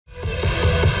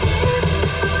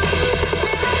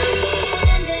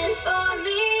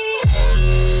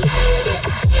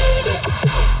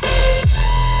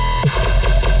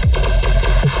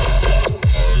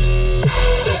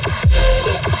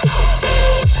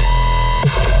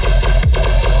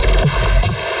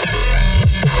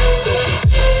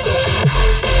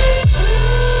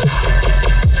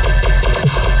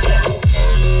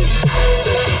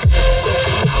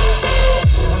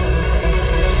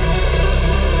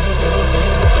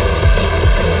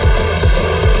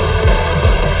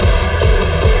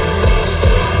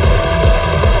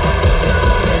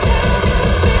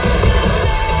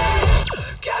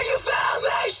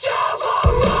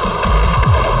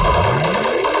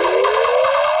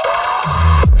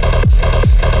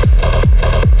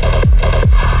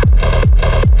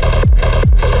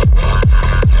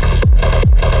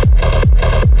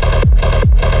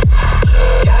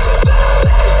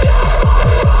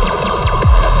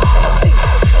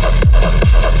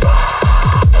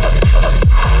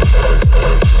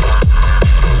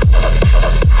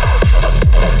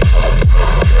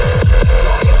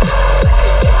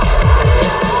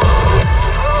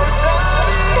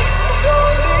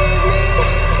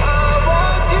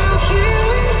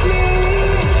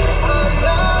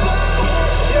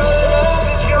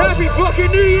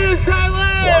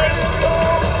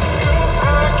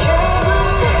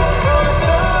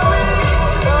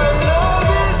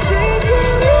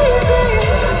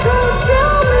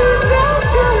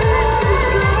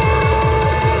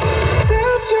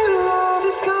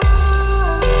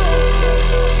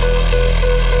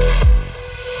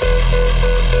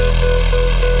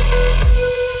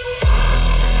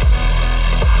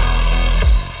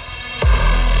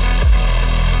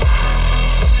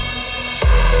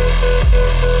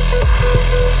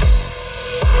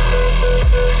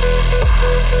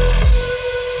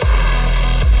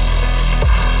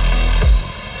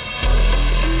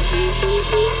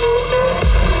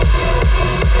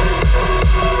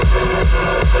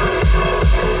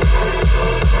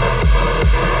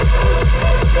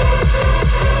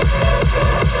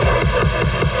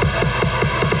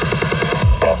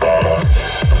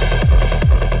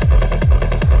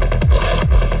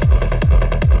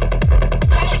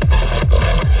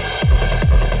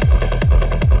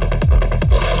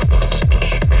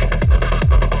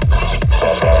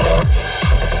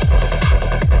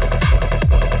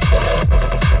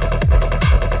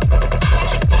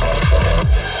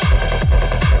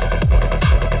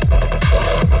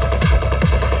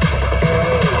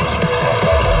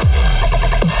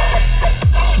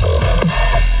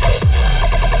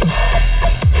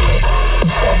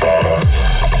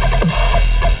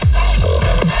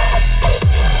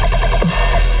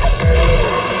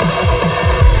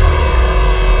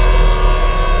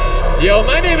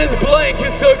is Blanke.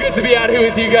 It's so good to be out here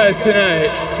with you guys tonight.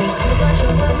 There's too much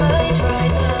on my mind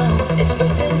right now. It's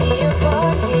ripping me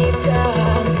apart deep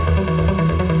down.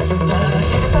 But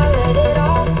if I let it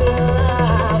all spill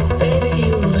out, baby,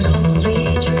 you would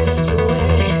only drift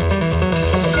away.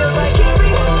 Feels like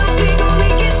every hole I dig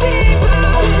only gets deeper.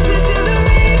 Closer to the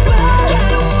reaper. I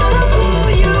don't wanna pull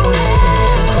you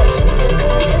in. Questions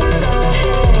circle in my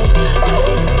head.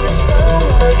 Always seem to sound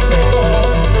like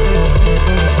this.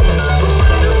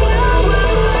 Why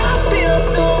do I feel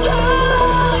so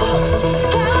hollow,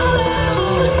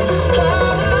 hollow,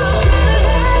 hollow?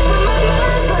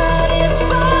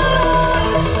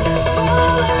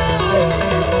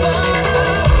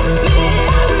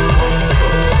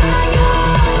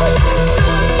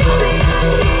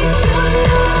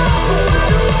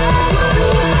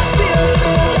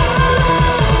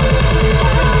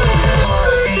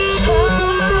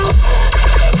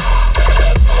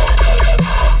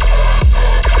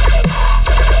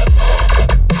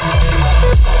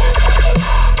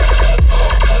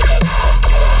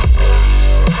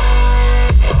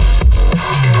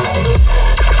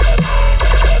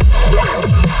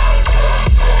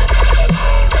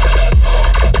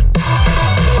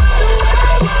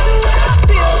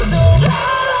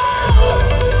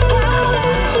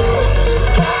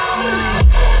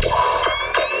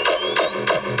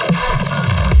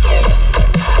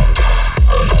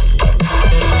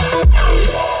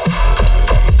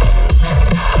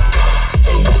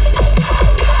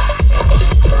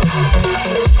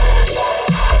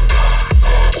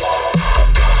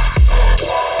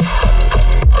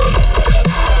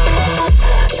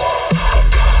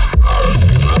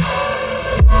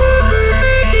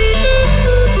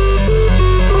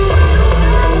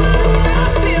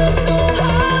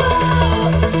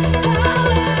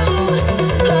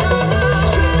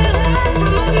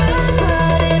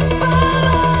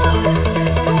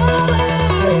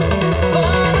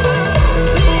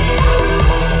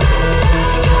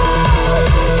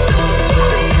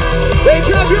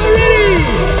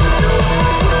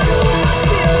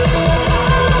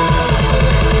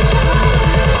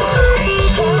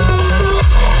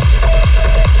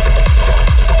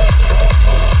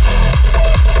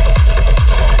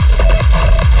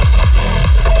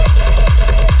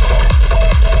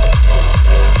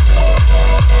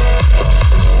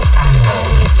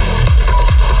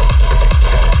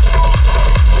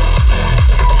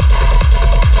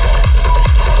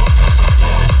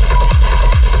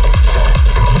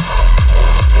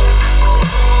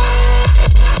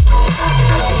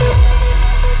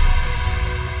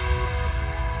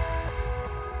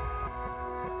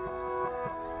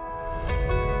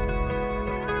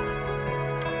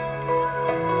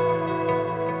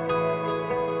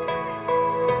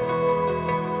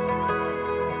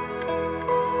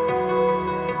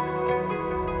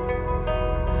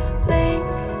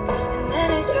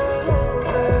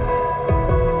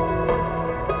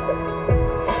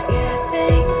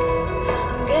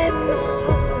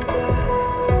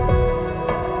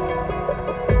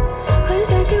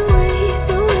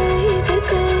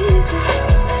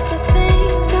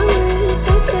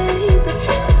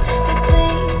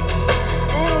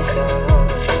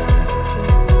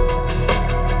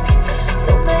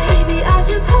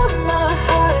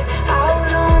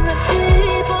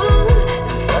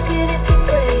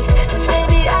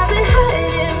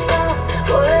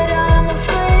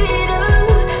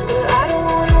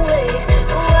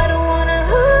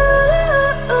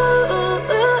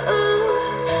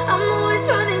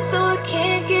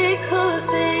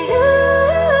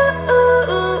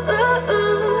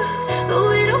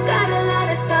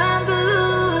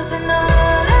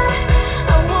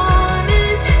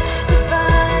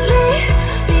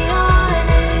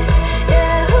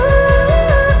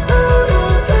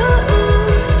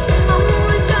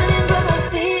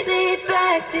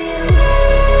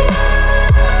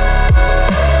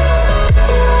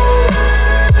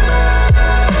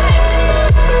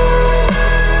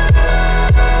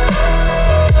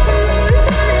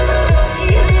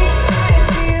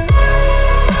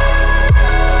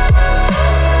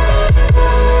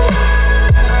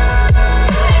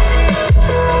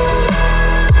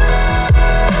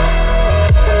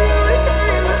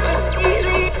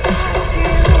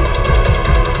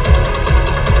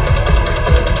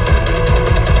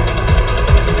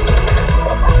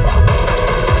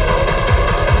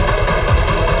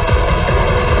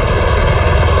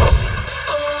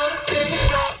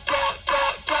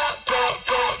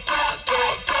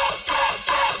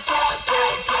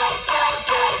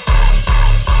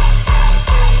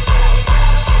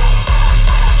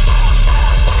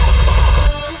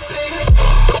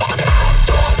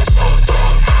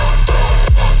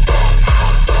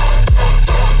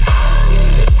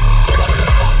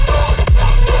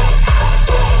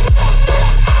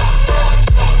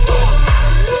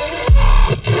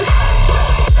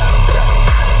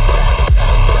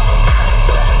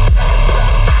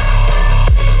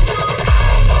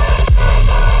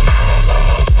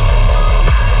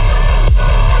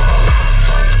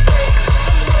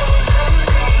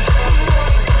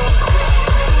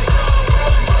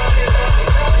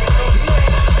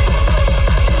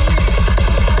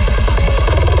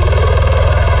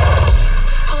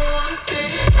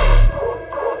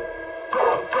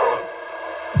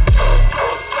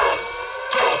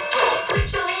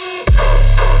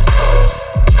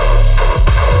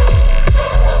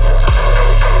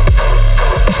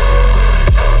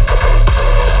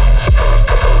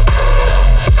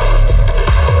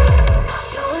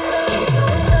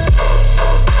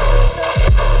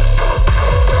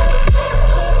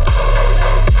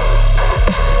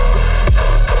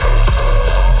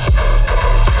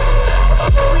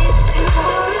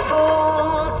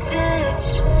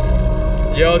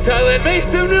 Yo, Thailand, make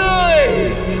some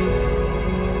noise!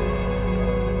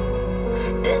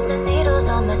 Pins and needles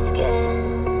on my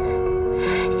skin.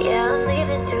 Yeah, I'm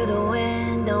leaving through the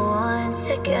window once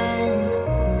again.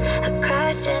 I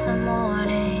crashed in the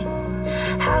morning.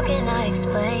 How can I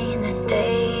explain the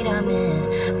state I'm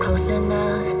in? Close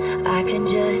enough, I can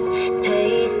just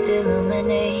taste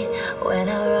illuminate when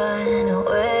I run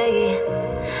away.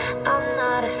 I'm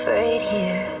not afraid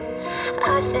here.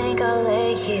 I think I'll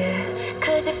lay here,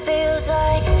 'cause it feels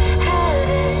like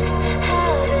heaven,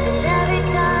 heaven every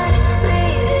time.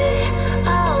 Leave it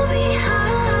all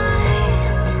behind.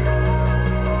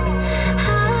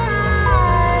 I'm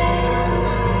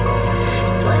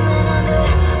swimming under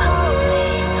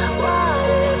holy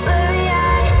water,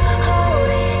 blurry-eyed,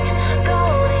 holding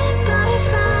golden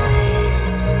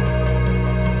butterflies.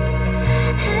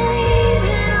 And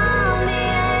even on the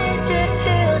edge, it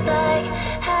feels like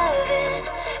heaven,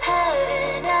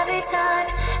 heaven every time.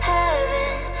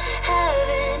 Heaven,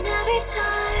 heaven every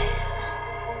time.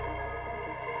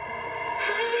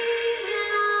 Even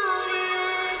on the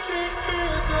edge, it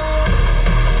feels like.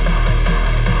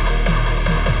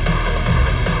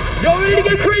 Y'all ready to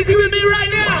get crazy with me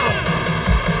right now?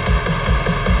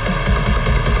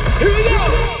 Here we go!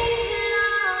 Even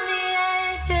on the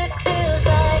edge, it feels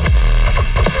like.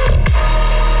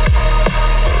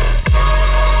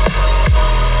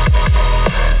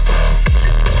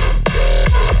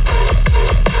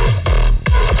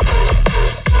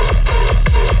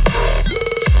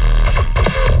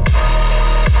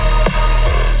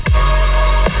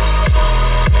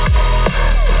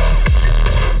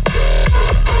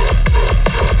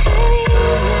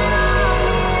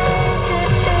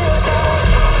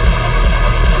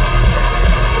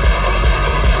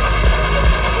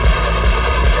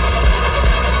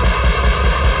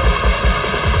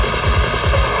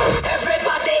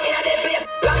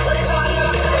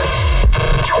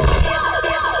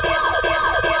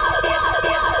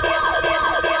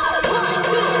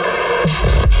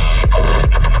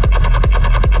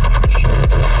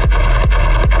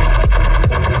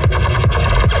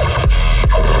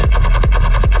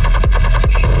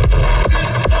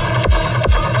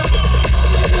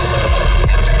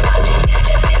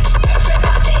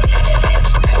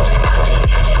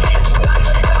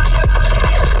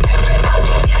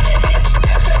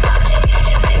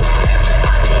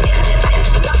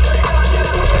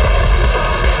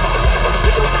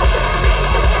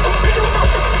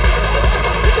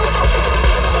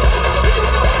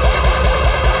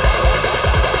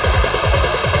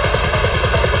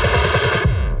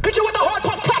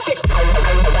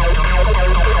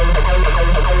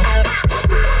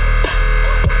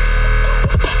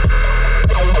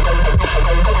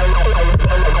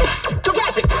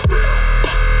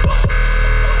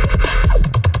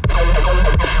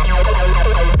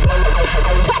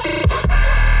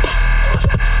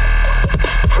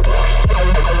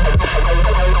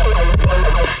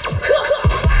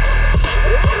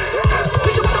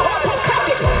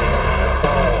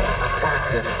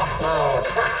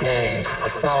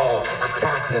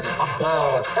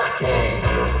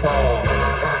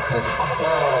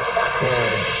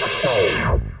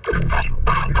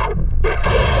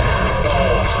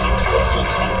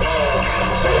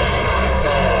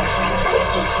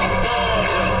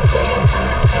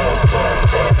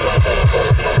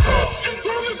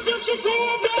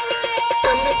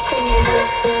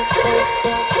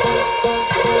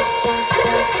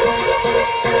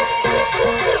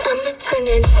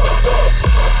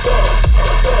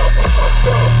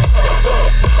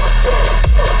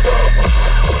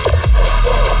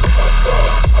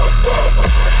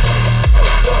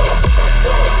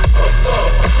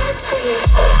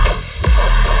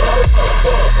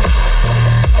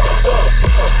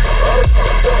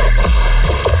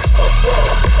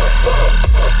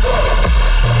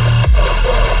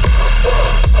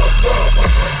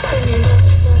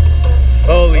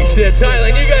 Holy shit,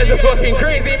 Thailand, you guys are fucking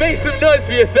crazy. Make some noise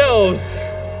for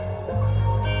yourselves.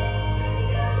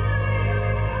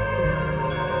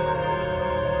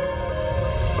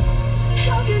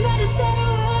 How can I decide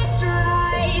what's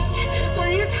right when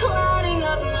you're clouding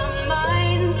up my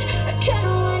mind? I can't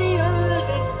win, you lose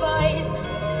and fight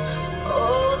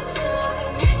all the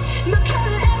time. No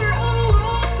can I ever own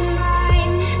what's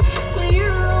mine when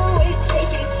you're always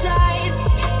taking sides,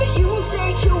 but you won't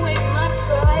take away my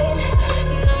pride.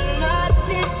 No, not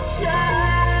this time.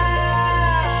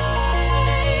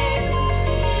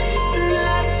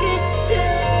 Not this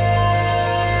time.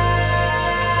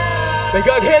 Make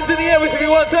our hands in the air with me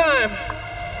one time.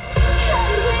 How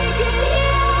did we get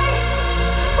here?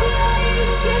 Why you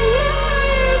said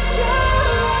you're yourself?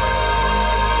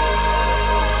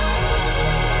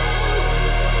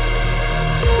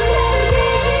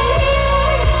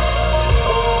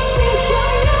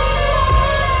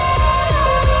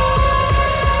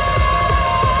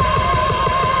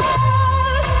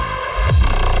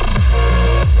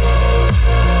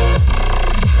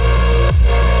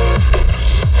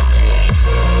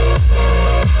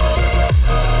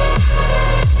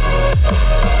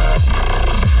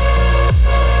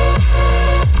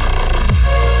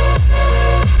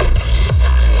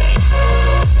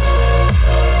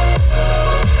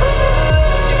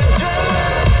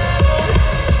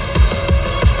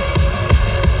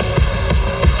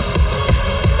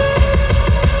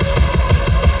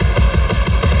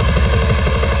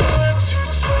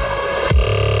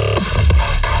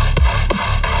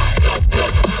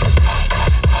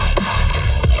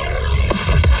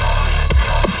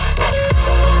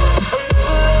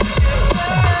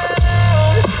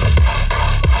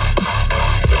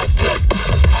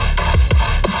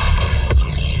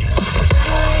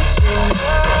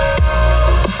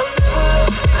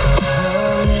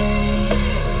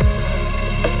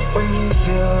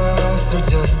 close or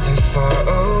just too far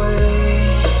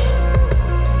away.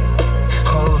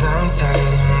 Hold on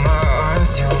tight in my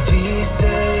arms, you'll be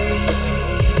safe.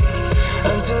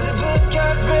 Until the blue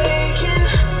sky's breaking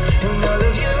and all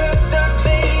of your earth starts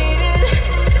fading,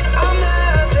 I'm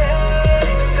not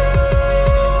letting go.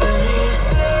 Let me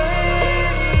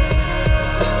save you,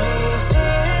 let me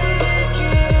take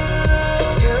you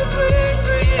to a place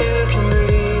where you can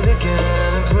breathe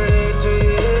again, a place where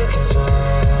you can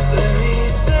smile. Let me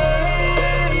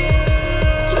save you,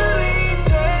 let me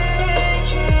take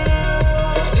you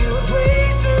to a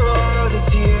place where all the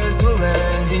tears will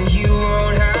end and you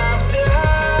won't have to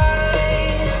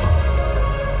hide.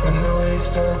 When the waves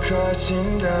start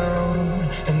crashing down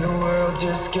and the world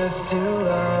just gets too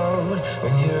loud,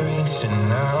 when you're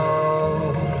reaching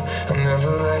out, I'll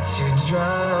never let you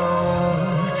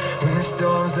drown. When the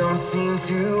storms don't seem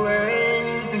to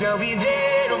end, I'll be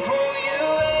there to pull you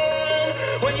in.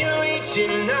 When you're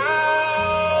reaching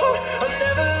out, I'll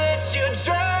never let you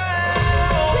drown.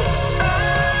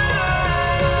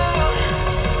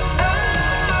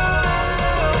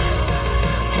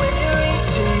 When you're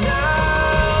reaching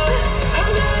out,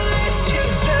 I'll never let you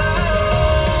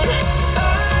drown.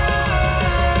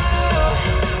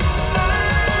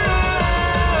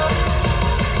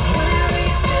 When you're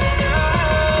reaching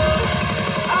out,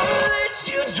 I'll let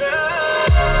you drown.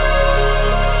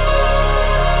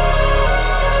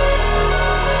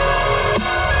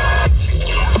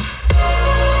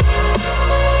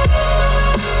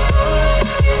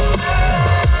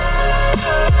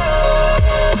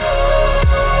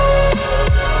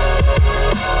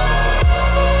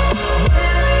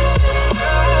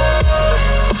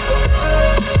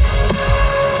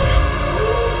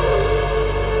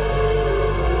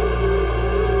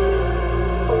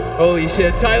 Holy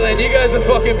shit, Thailand, you guys are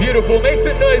fucking beautiful. Make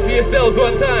some noise for yourselves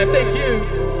one time. Thank you.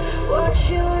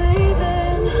 Watch you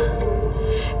leaving,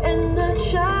 and I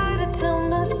try to tell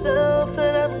myself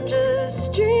that I'm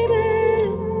just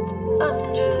dreaming.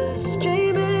 I'm just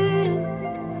dreaming.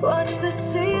 Watch the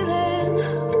ceiling,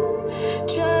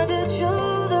 try to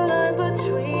draw the line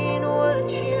between what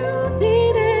you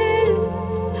needed.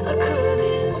 I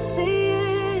couldn't see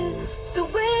it. So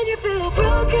when you feel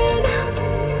broken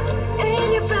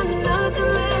and you find nothing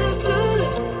left to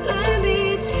lose, let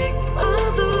me take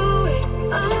all the weight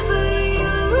over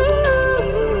you.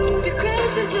 If you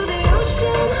crash into the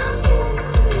ocean,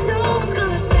 no one's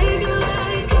gonna save you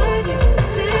like I do.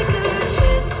 Take a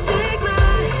chance, take my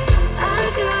hand, I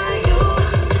got you.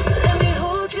 Let me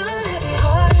hold your heavy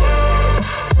heart.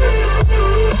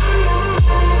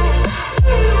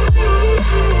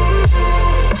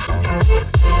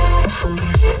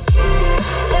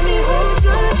 Let me hold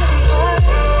your heavy heart.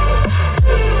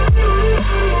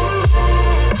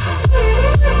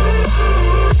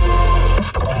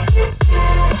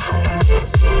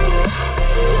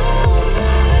 Don't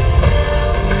look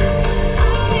down,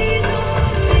 eyes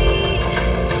on me.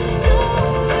 Know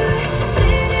we're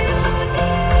sitting on the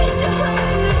edge of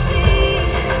 100 feet.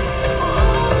 We're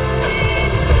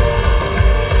holding ground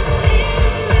in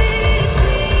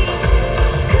betweens.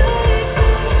 'Cause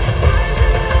sometimes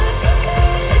enough, you're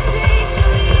gonna take the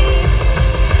lead.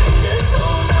 Just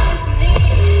hold on to me.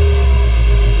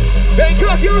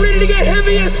 Bangkok, you're ready to get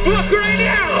heavy as fuck right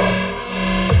now.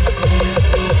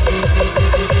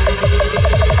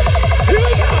 Here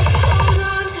we go. Hold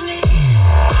on to me.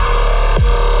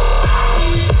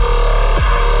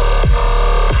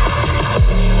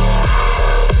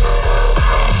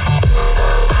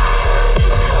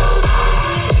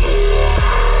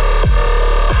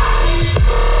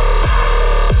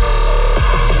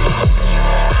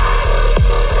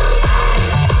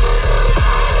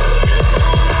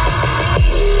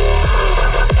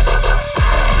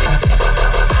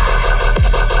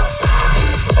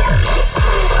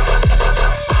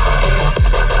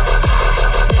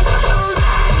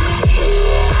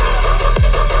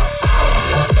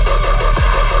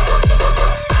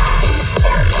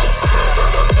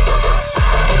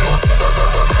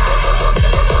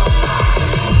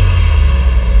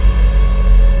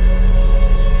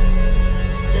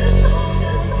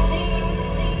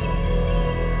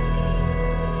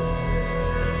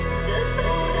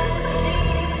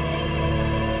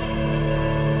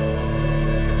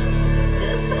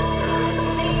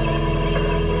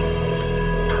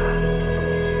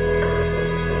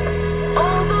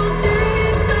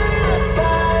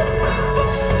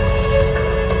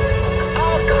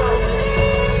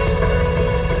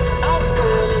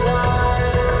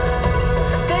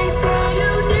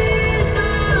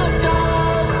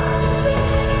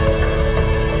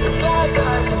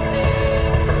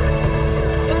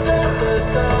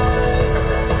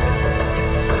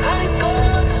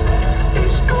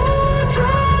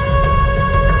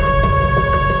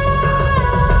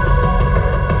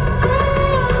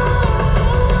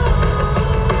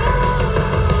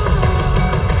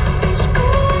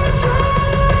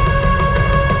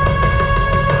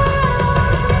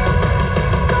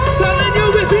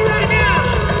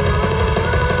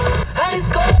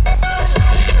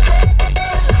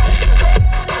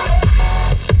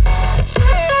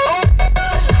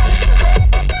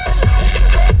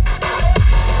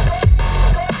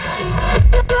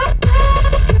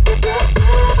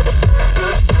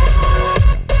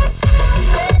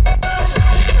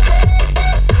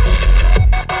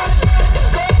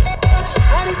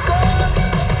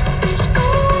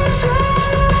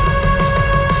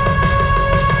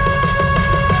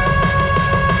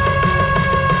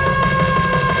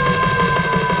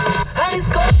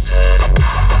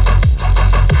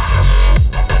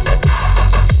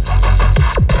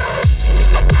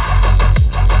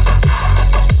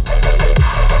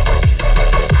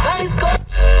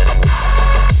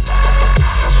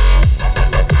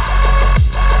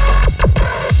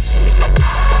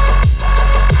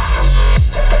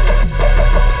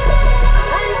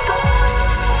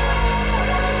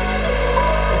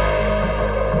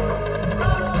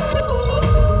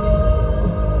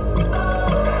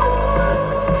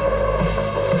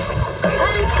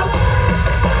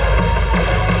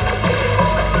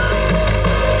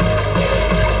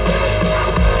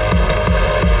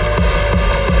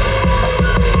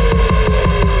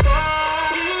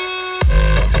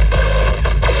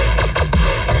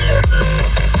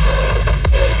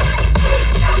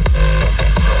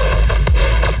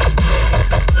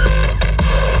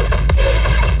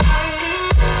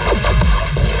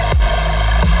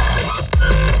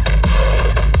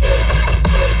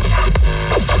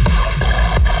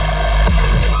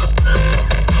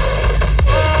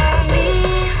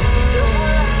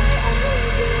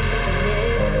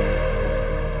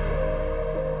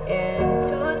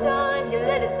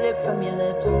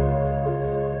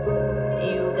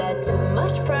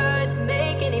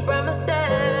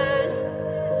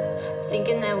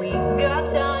 thinking that we got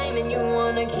time and you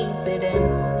wanna keep it in.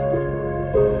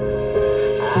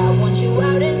 I want you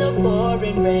out in the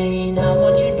pouring rain. I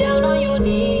want you down on your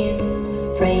knees,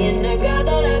 praying to God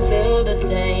that I feel the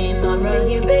same. I'm right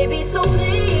here, baby, so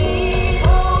please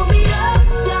hold me up,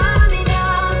 tie me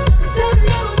down, 'cause I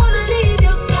never wanna leave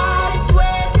your side.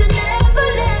 Swear to never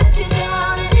let you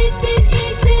down, and it's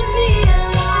keeping me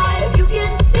alive. You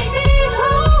can take me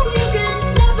home, you can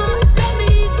never let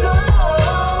me go.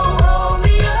 Hold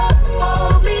me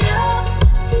up,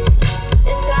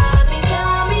 and tie me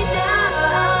down,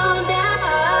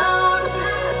 down,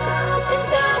 and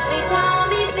tie me down,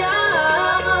 down, and tie me down,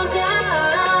 down,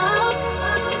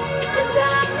 and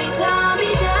tie me down,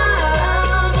 down.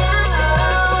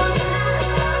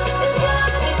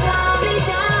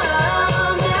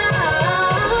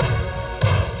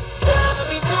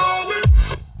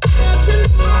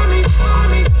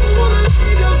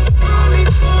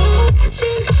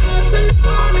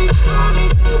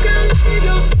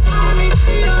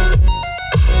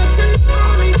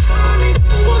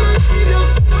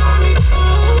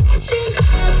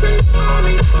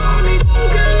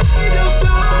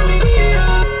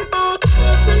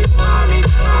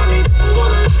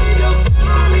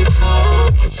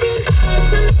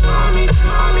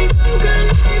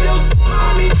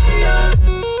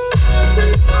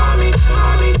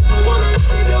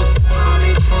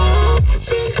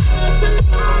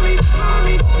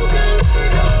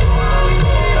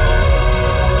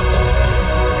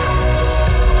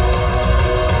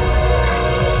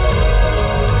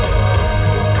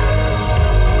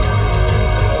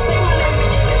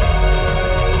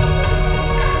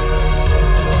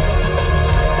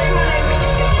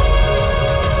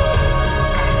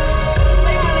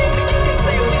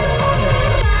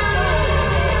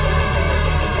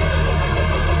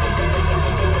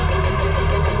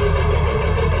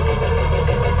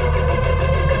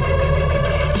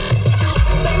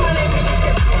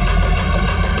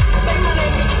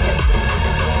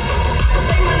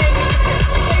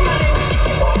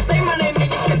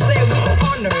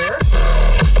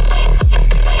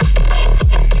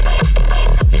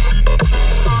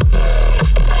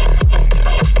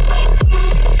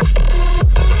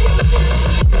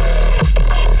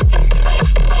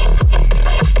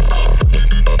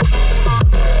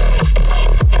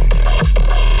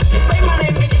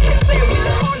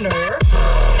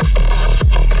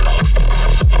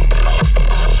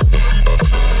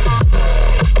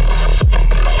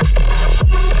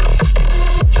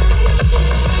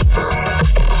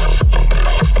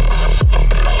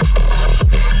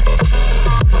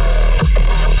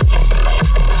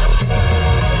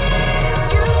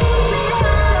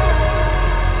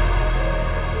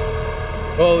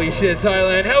 Holy shit,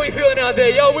 Thailand. How we feeling out there?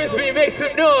 Y'all with me? Make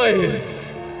some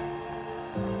noise.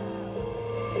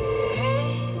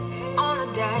 Hey, on the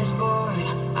dashboard,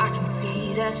 I can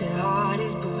see that your heart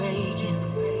is breaking.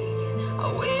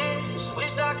 I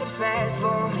wish I could fast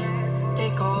forward,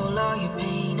 take all of your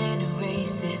pain and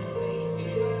erase it.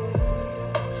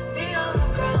 Feet on the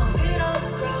ground, feet on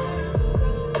the ground.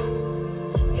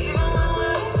 Even when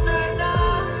we're upside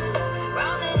down,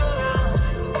 round and around,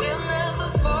 we'll never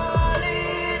fall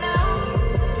in out.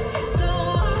 If the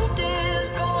world is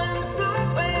going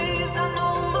sideways, I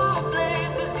know my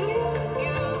place is here with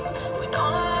you. When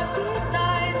all our good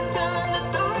nights turn to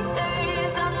dark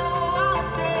days, I know I'll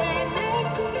stay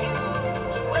next to you.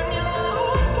 When your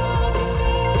heart's gone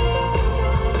completely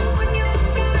overdone, when your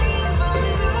sky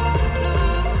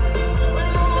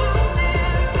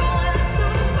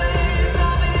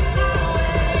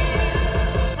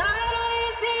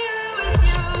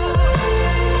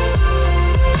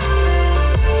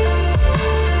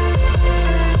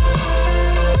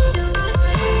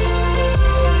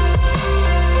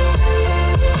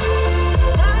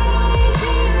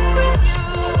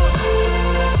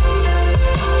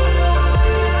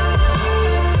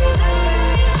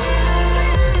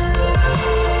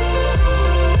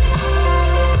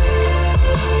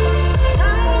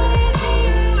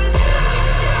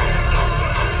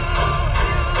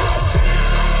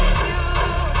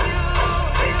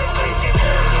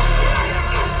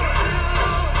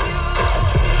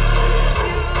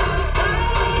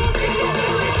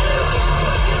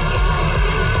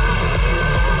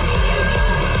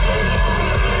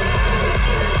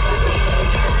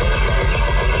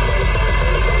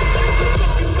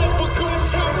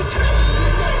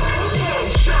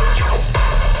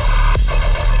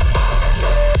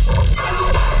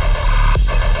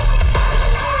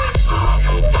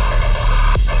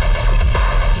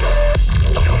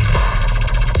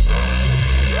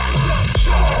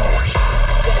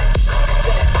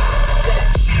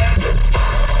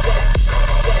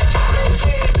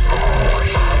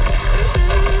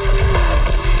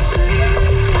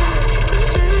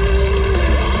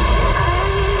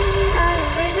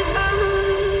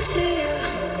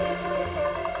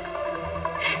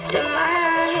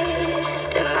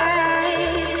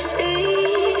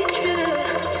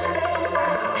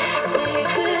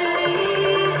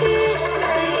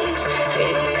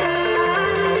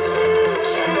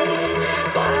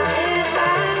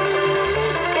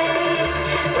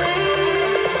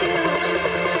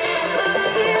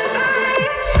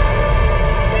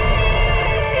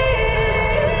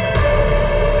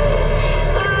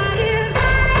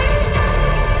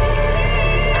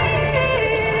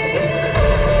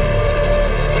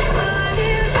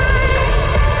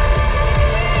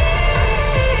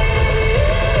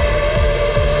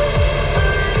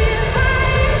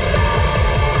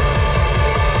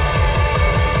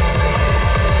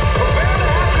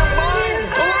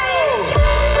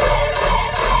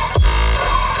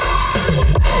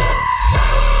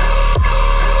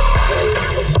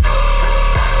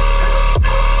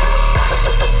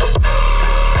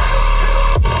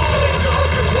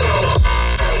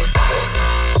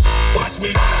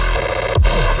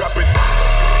Drop it.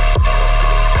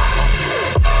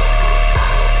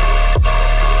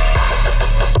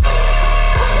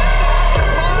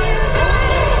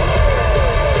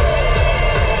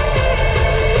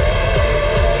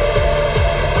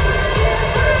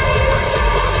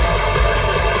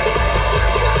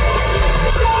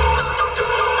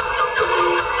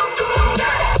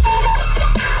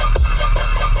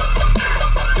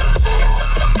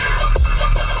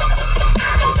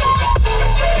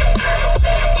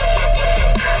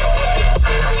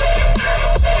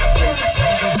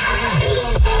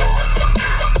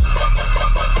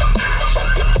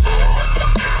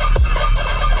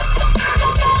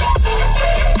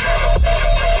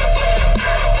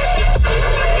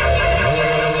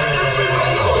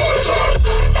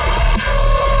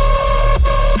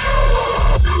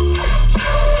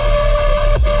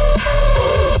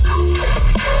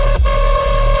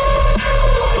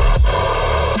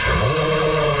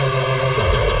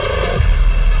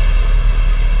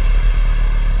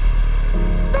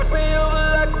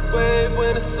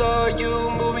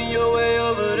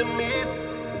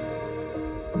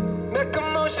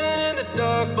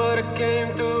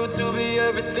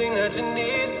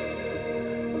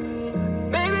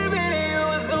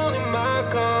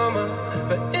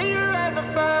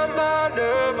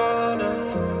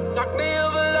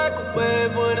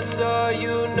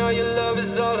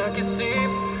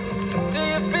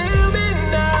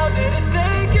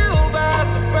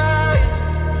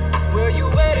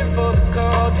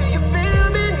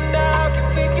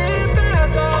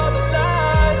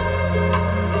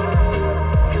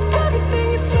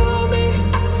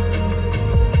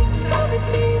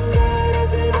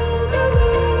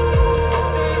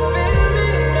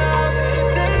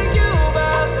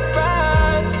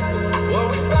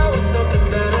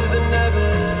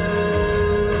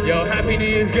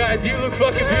 Guys, you look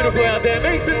fucking beautiful out there.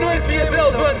 Make some noise for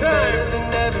yourselves one time.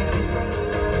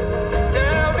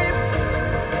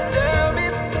 Tell me,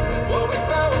 what we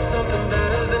found was something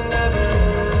better than ever.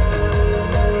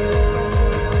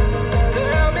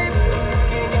 Tell me,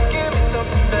 can you give me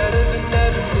something better than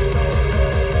ever?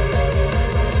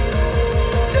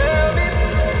 Tell me,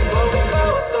 what we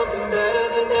found was something better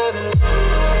than ever.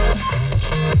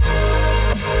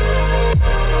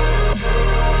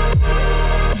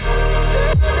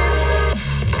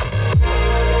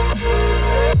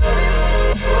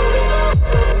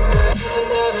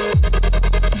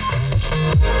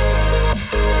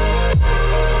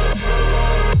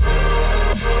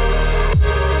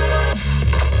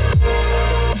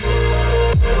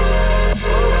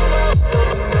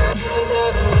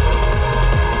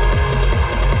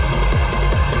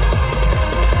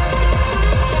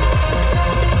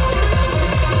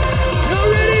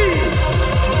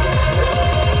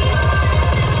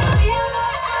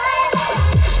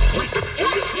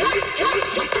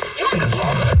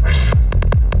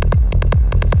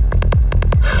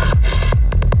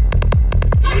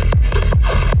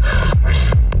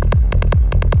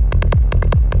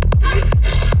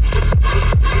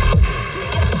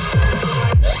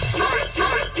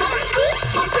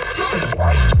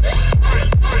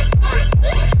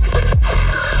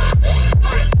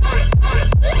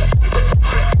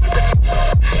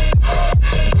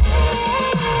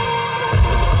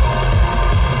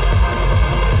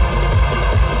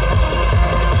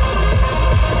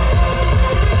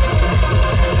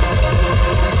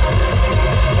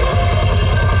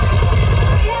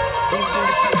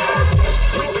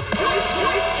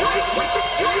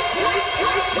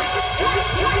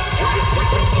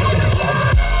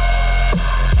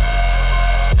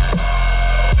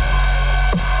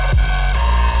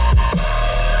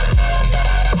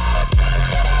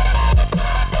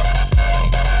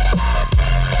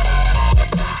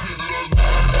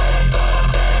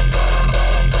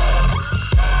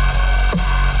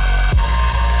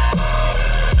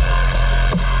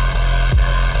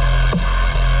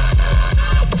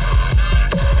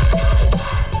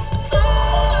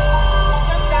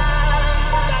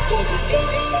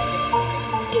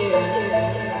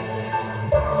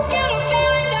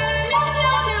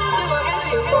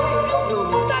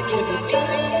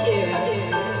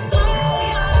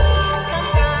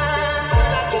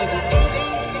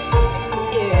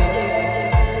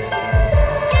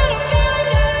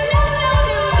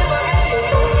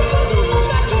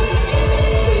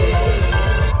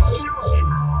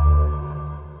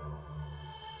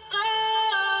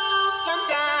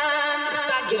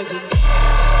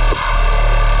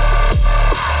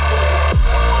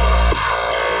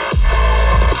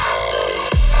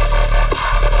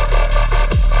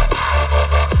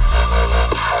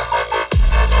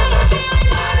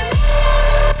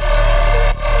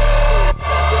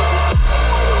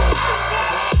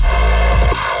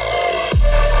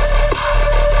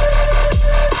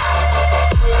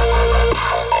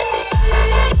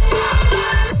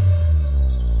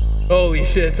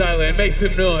 shit, Thailand, make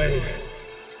some noise.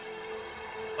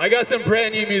 I got some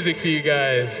brand new music for you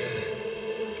guys.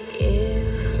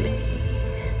 Give me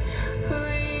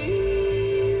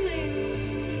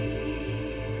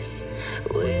release,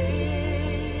 witness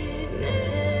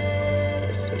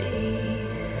me.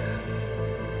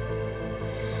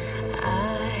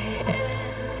 I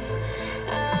am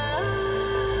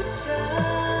outside.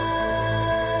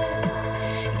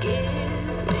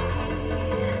 Give me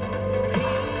peace.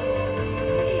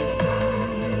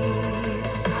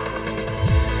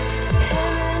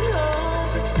 Heaven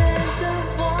holds a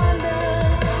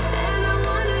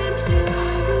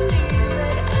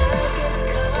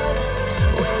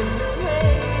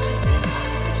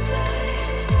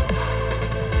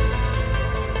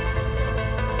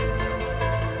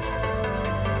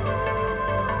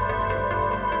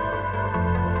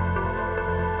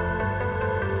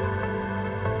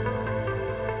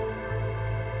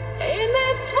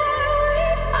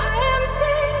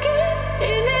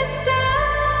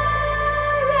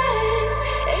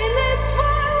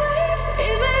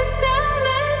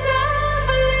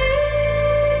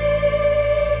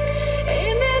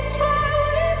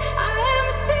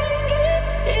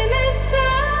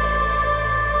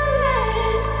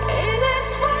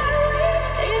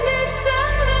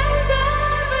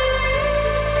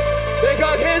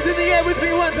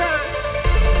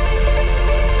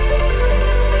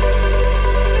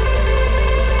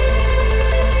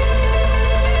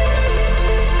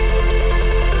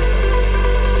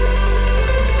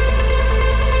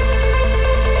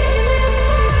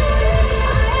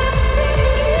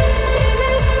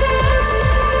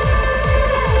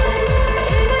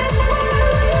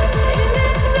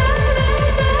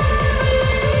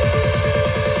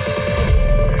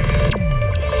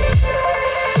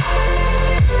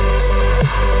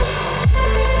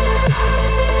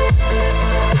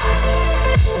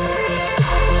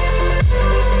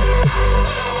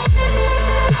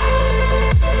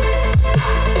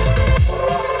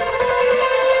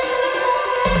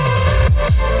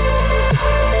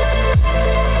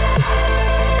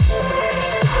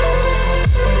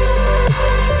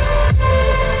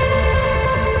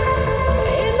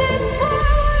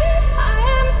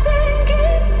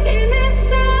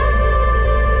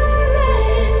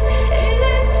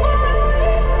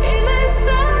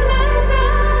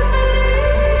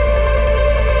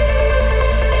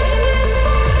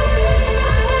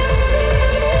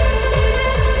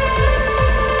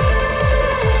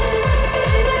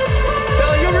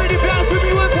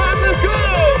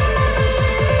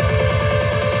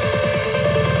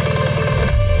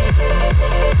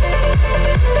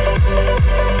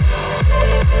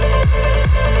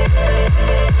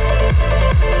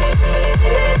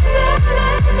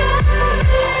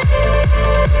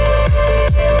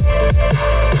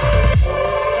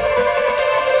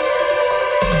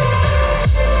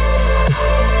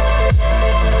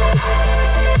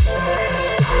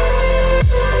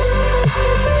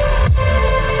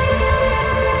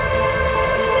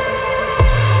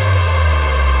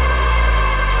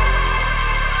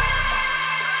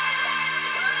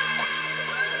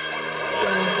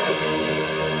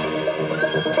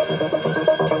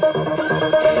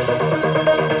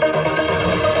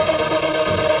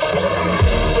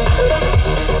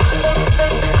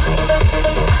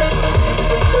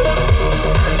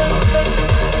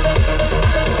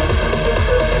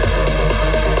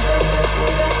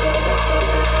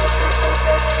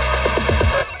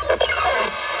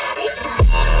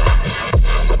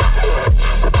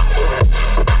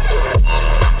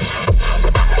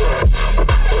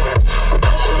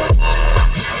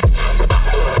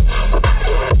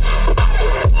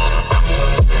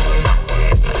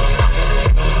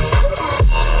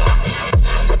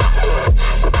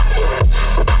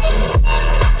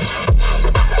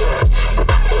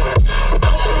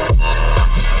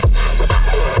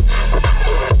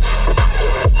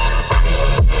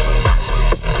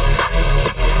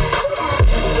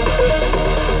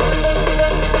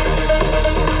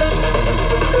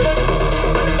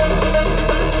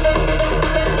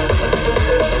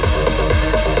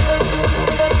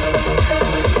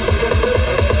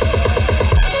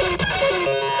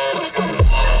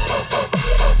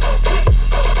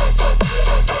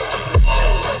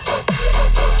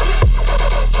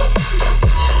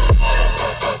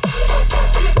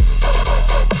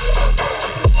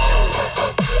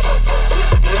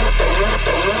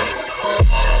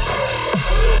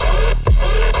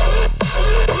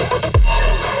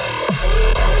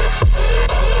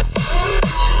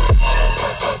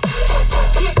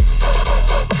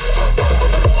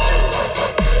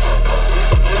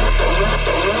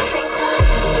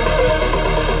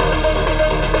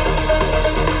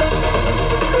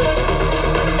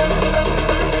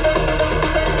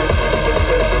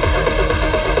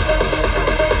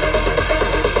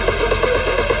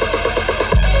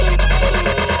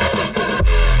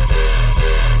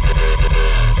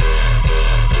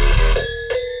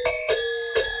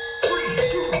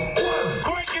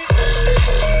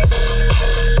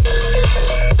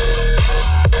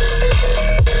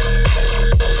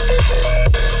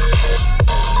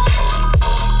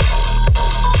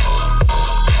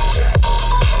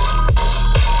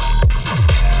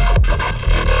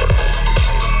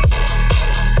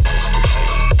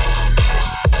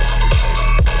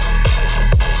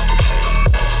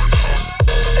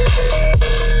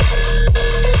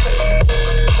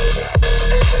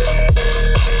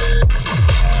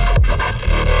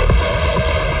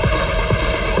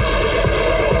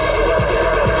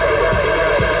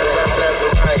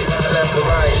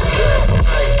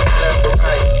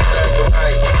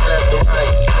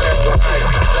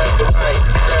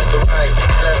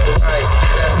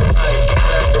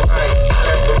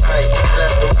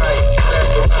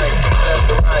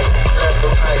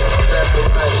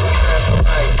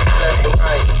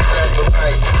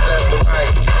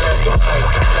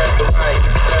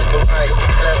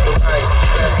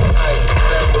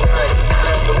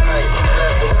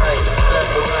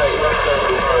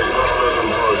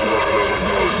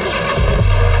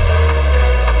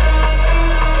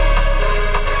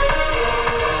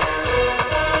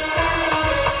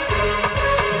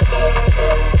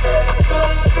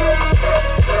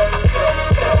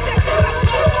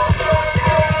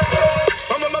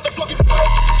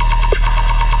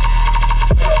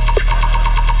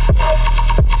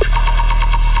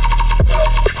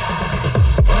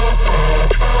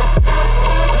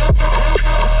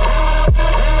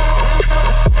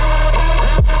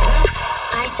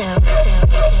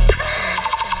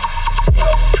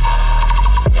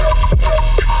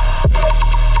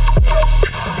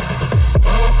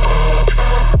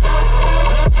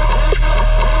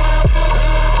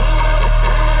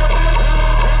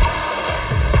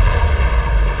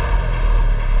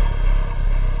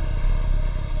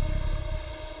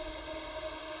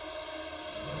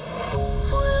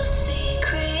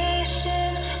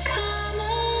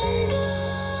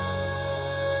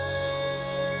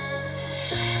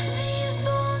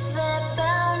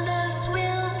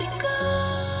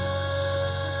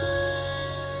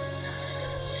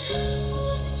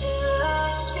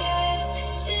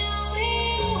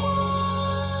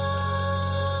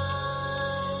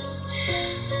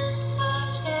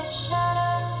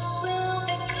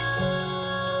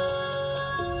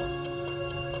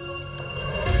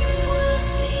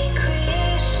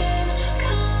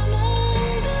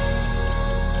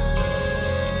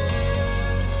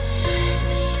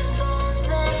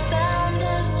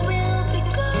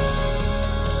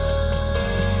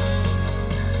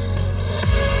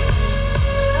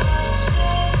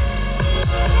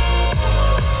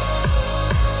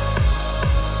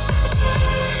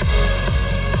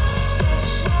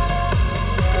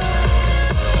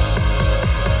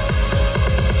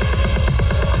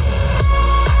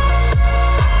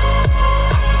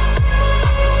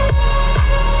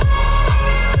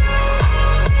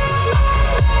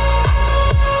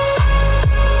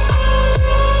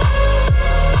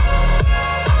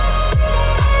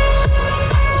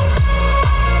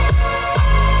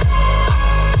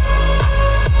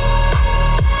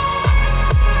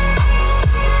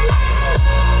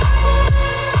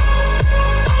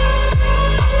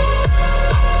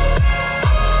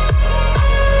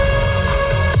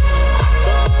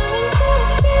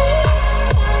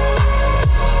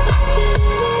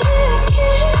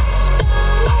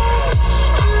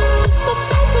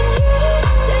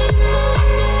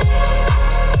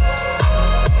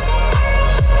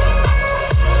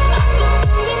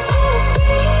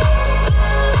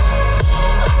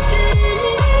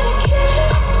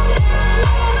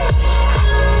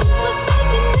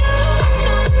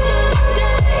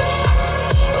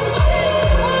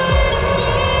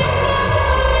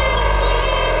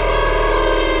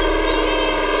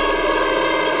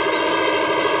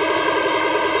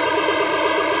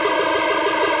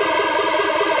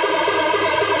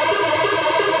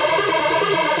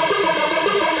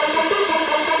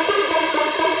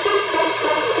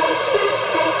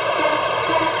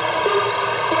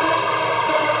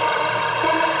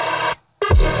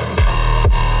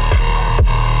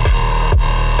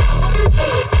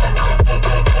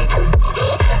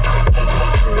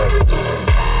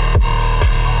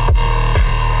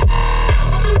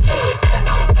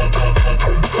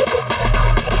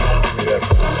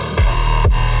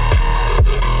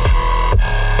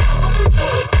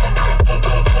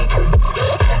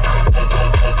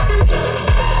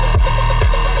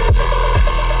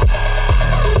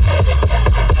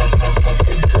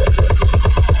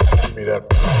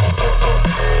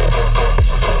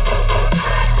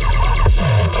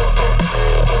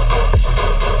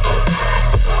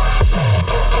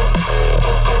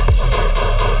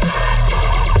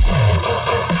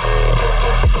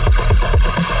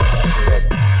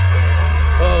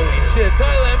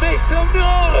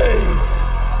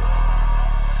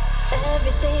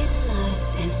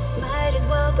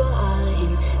well go all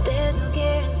in. There's no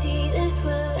guarantee this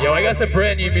will. Yo, I got some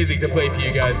brand new music to play for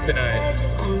you guys tonight. Edge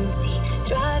of empty,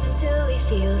 driving till we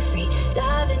feel free,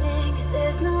 diving in 'cause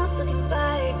there's no looking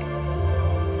back.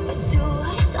 A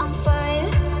two-horse on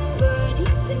fire, burn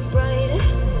even brighter.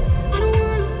 I don't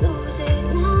wanna lose it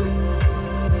now,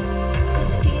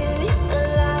 'cause fear is a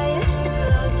liar and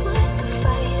love's what the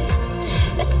fighters.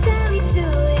 That's just how we do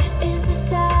it. Is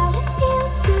this how it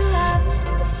feels to love,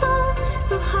 to fall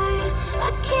so hard?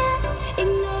 I can't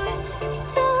ignore it. So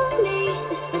tell me,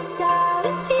 this is how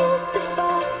it feels to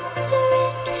fall, to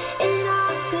risk it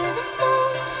all, 'cause I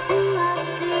loved and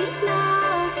lost it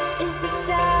now. Is this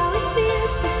how it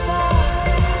feels to fall?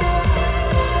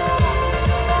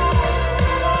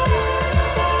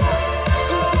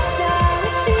 Is this how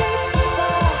it feels to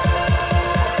fall?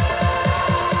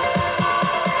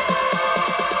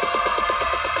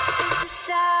 Is this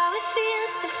how it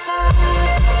feels to fall?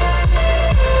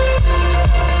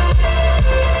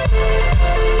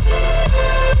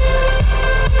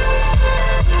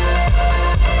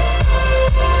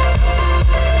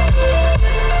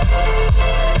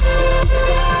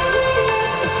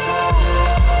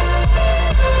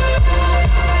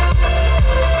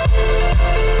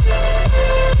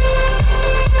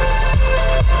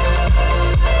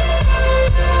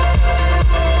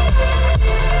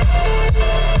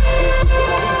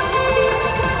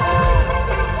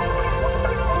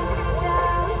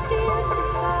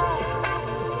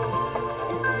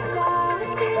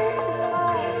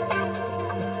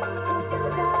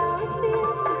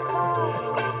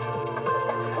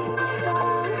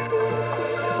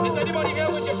 Is anybody here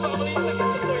with your family, like your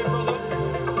sister or your brother?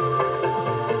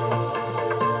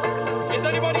 Is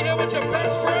anybody here with your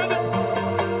best friend?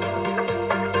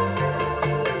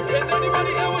 Is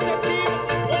anybody here with your team?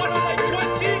 1 or like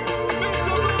 20? Make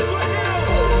some noise right now!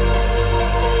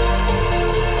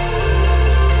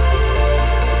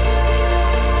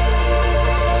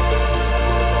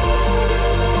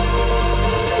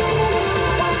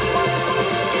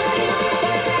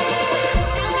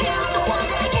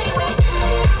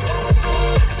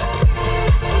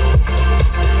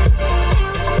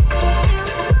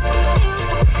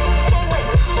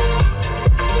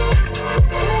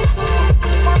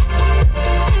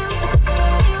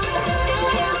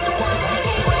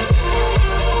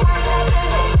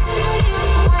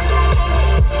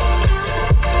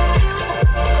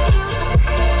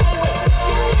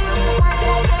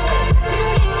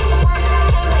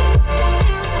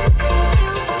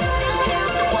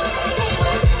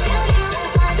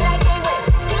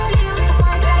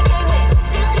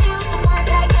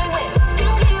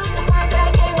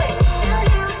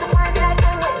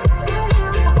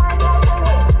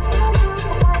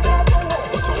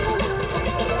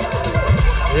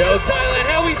 Yo, Thailand,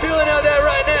 how we feeling out there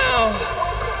right now?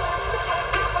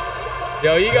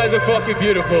 Yo, you guys are fucking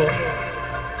beautiful.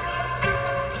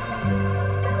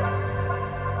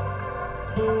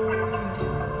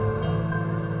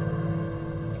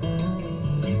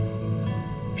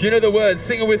 If you know the words,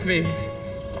 sing it with me.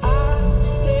 I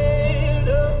stared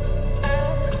up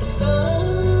at the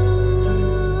sun,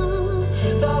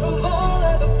 thought of all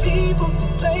of the people,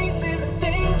 places, and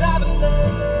things I've loved.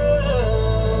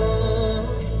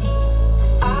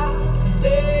 I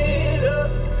stayed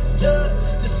up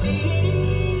just to see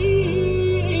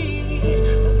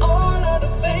all of the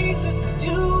faces,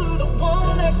 you the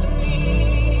one next to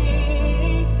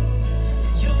me.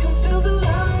 You can feel the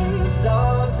lines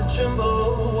start to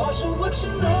tremble, washing what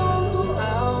you know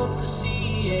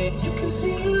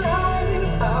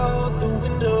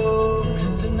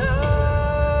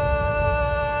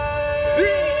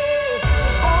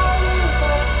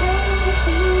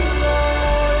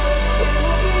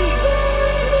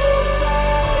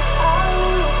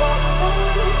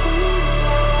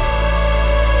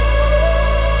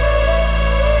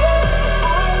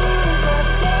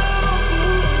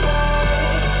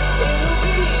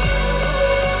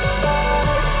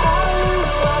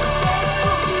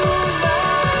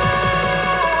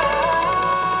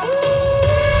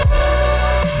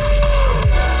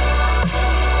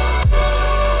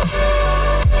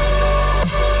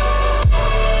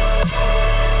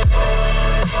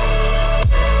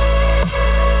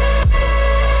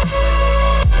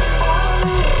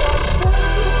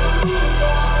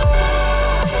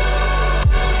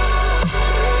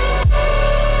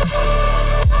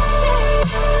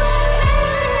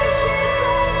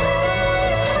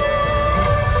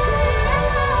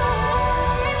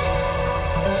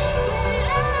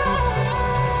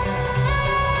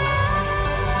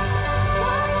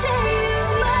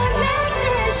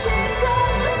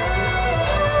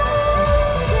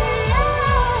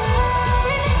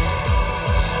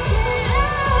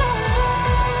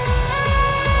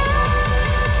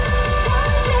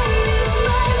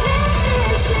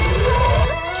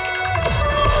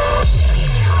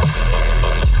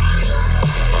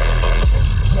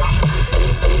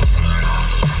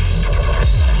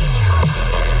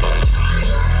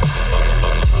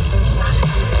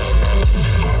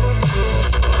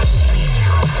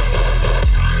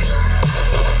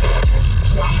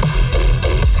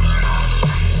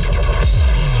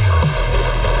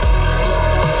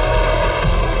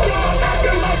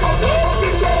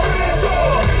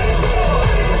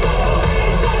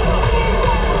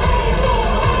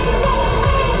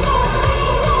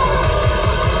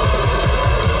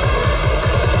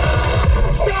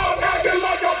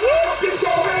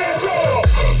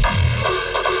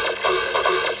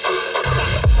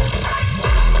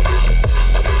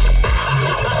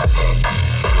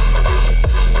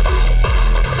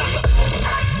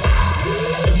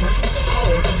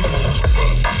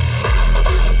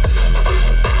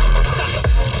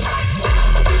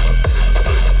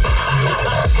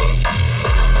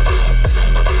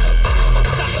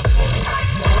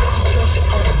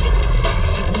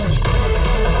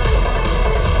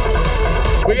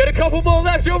a couple more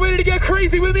left. You're ready to get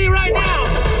crazy with me right now.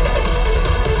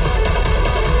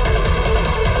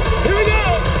 Here we go.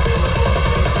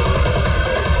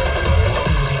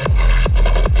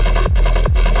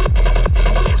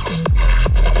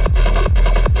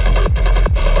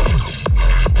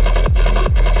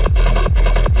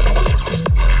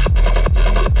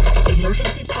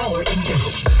 Emergency power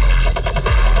engaged.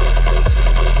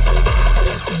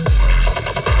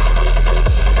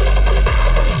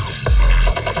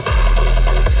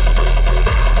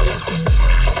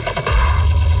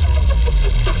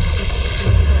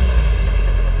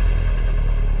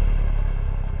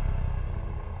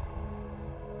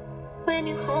 When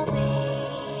you hold me,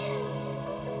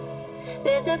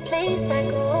 there's a place I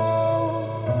go.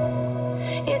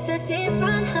 It's a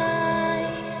different high.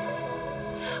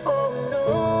 Oh no.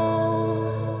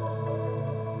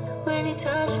 When you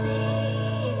touch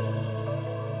me,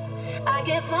 I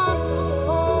get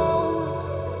vulnerable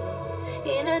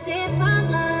in a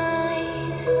different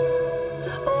light.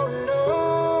 Oh no.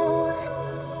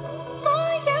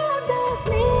 Are you just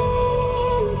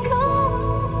cynical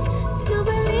to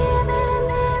believe in a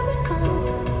miracle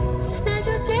that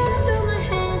just slipped through my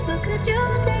hands? But could you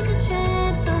take a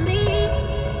chance on me?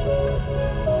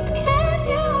 Can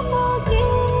you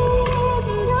forgive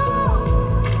it all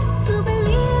to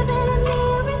believe in a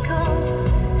miracle?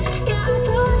 Yeah, I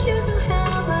put you through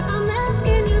hell, but I'm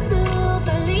asking you to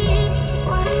believe.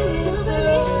 Why you to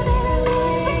believe in a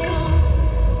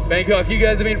miracle? Bangkok, you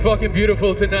guys have been fucking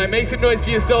beautiful tonight. Make some noise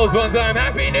for yourselves one time.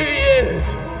 Happy New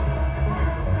Year's!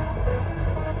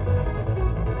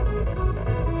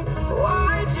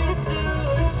 Why'd you do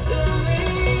this to me?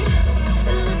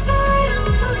 And if I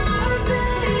were my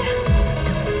day,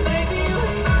 maybe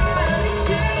you'll finally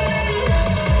change.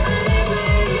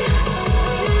 Anyway,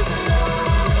 there's no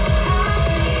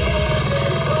happy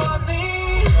ending for me.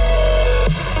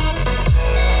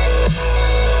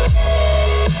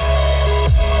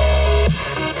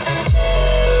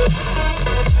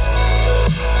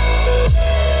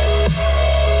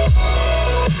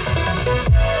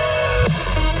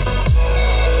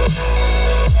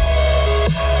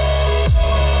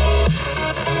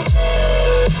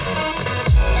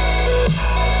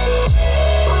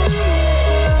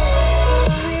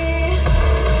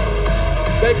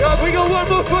 Bangkok, we got one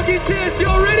more fucking chance.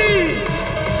 Y'all ready?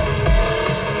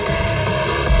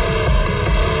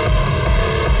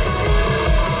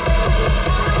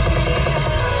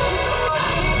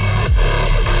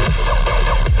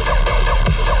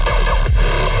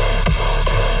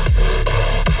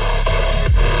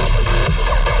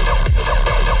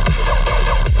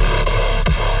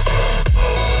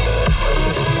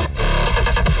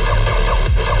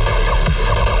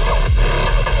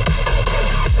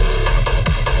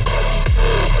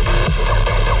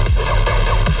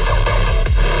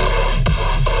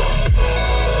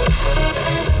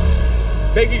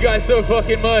 Thank you guys so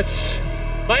fucking much.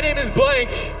 My name is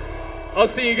Blanke. I'll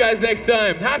see you guys next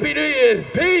time. Happy New Year's.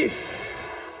 Peace.